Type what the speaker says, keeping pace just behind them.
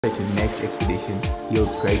that your next expedition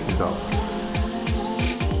yields great results.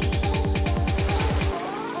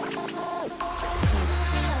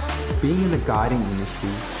 Being in the guiding industry,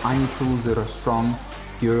 I need tools that are strong,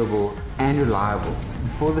 durable, and reliable,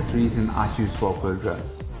 and for this reason I choose Swellpro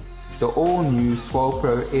drones. The all-new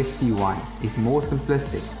Swellpro FD1 is more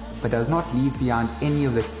simplistic, but does not leave behind any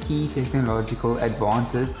of the key technological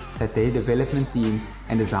advances that their development team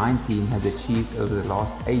and design team has achieved over the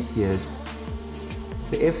last 8 years.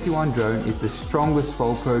 The FD1 drone is the strongest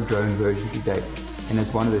Swellpro drone version to date, and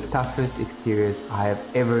is one of the toughest exteriors I have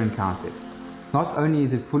ever encountered. Not only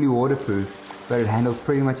is it fully waterproof, but it handles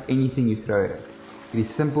pretty much anything you throw at it. It is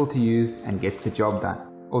simple to use and gets the job done.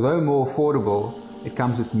 Although more affordable, it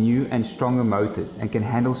comes with new and stronger motors and can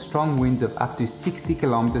handle strong winds of up to 60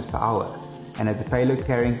 km per hour and has a payload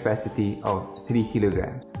carrying capacity of 3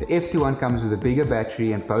 kg. The FD1 comes with a bigger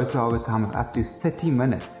battery and boasts a hover time of up to 30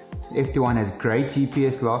 minutes. The FD1 has great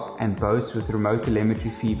GPS lock and boasts with remote telemetry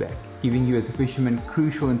feedback, giving you as a fisherman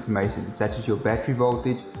crucial information such as your battery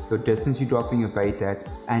voltage, your distance you're dropping your bait at,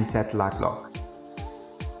 and satellite lock.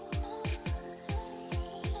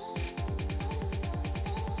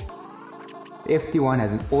 The FD1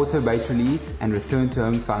 has an auto bait release and return to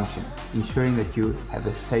home function, ensuring that you have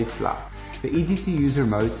a safe flight. The easy to use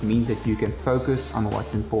remote means that you can focus on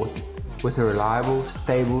what's important. With a reliable,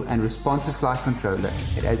 stable and responsive flight controller,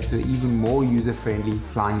 it adds to an even more user-friendly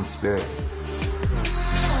flying experience.